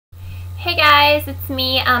Hey guys, it's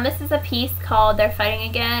me. This is a piece called They're Fighting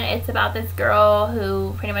Again. It's about this girl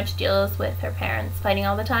who pretty much deals with her parents fighting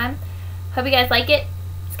all the time. Hope you guys like it.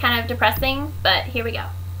 It's kind of depressing, but here we go.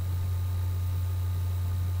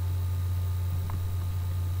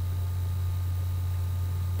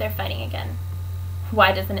 They're fighting again.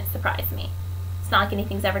 Why doesn't it surprise me? It's not like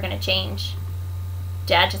anything's ever going to change.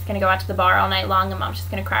 Dad's just going to go out to the bar all night long and Mom's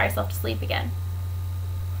just going to cry herself to sleep again.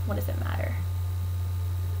 What does it matter?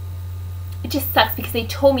 It just sucks because they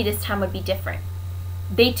told me this time would be different.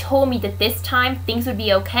 They told me that this time things would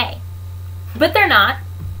be okay. But they're not.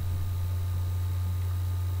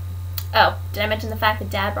 Oh, did I mention the fact that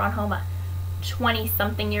Dad brought home a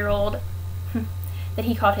 20-something-year-old that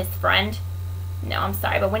he called his friend? No, I'm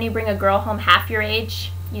sorry, but when you bring a girl home half your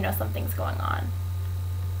age, you know something's going on.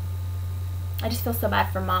 I just feel so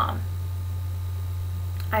bad for Mom.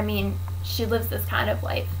 I mean, she lives this kind of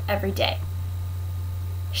life every day.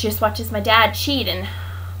 She just watches my dad cheat and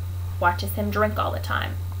watches him drink all the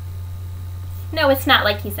time. No, it's not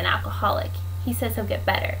like he's an alcoholic. He says he'll get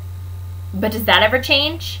better. But does that ever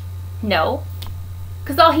change? No.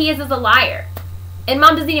 Because all he is a liar. And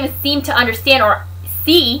Mom doesn't even seem to understand or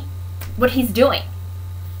see what he's doing.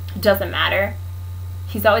 It doesn't matter.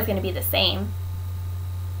 He's always going to be the same.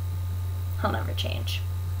 He'll never change.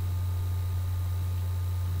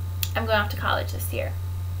 I'm going off to college this year.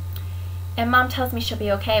 And Mom tells me she'll be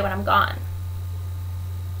okay when I'm gone.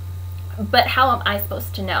 But how am I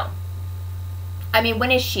supposed to know? I mean,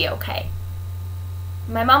 when is she okay?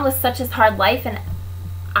 My mom lives such a hard life, and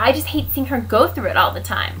I just hate seeing her go through it all the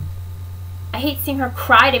time. I hate seeing her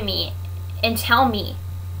cry to me and tell me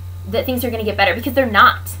that things are going to get better, because they're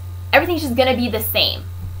not. Everything's just going to be the same.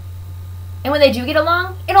 And when they do get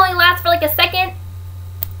along, it only lasts for like a second.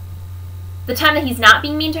 The time that he's not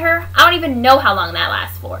being mean to her, I don't even know how long that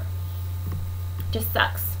lasts for. Just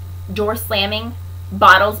sucks. Door slamming,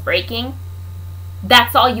 bottles breaking.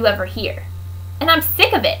 That's all you ever hear. And I'm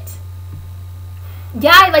sick of it.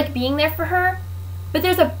 Yeah, I like being there for her, but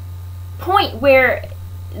there's a point where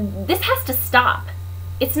this has to stop.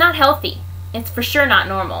 It's not healthy. It's for sure not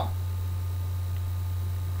normal.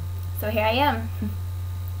 So here I am,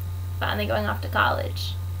 finally going off to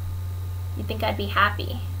college. You'd think I'd be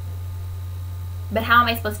happy. But how am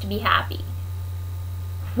I supposed to be happy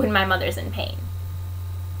when my mother's in pain?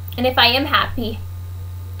 And if I am happy,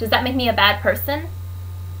 does that make me a bad person?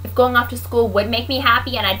 If going off to school would make me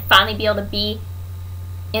happy and I'd finally be able to be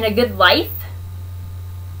in a good life?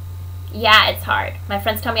 Yeah, it's hard. My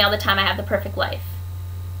friends tell me all the time I have the perfect life.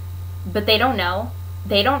 But they don't know.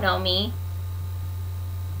 They don't know me.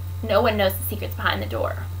 No one knows the secrets behind the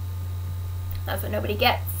door. That's what nobody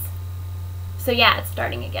gets. So yeah, it's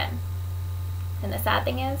starting again. And the sad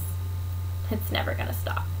thing is, it's never gonna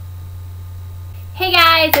stop. Hey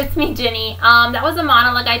guys, it's me, Ginny. That was a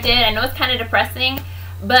monologue I did. I know it's kind of depressing,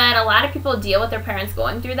 but a lot of people deal with their parents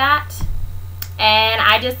going through that. And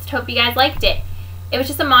I just hope you guys liked it. It was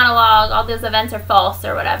just a monologue. All those events are false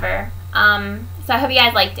or whatever. So I hope you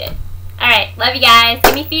guys liked it. Alright, love you guys.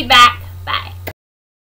 Give me feedback.